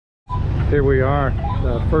Here we are,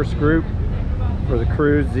 the first group for the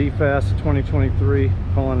cruise Z-Fest 2023,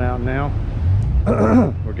 pulling out now.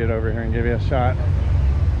 We'll get over here and give you a shot.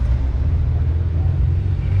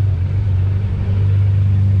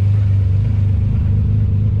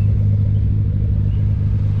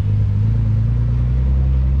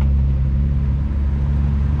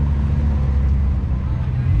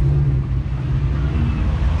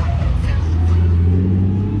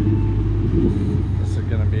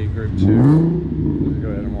 Group 2. Go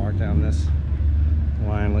ahead and walk down this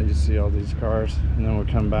line, let you see all these cars, and then we'll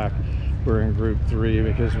come back. We're in group 3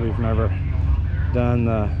 because we've never done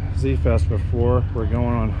the Z-Fest before. We're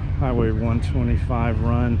going on Highway 125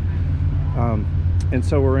 run, and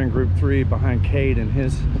so we're in group 3 behind Cade and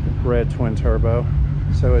his red twin turbo.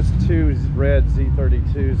 So it's 2 red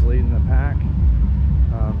Z32s leading the pack.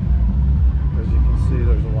 As you can see,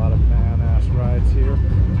 there's a lot of badass rides here.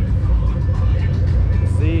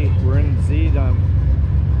 We're in Z-Dom.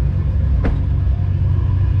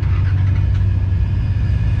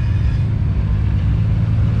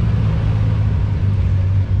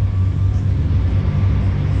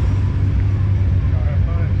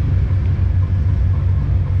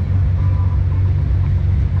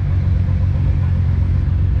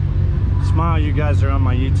 Smile, you guys are on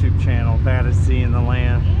my YouTube channel, Baddest Z in the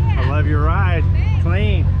Land. Yeah. I love your ride. Thanks.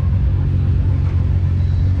 Clean.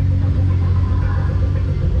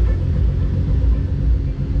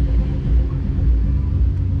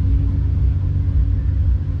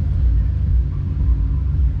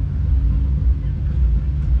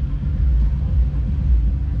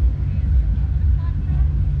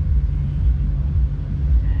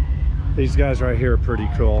 These guys right here are pretty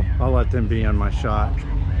cool. I'll let them be on my shot.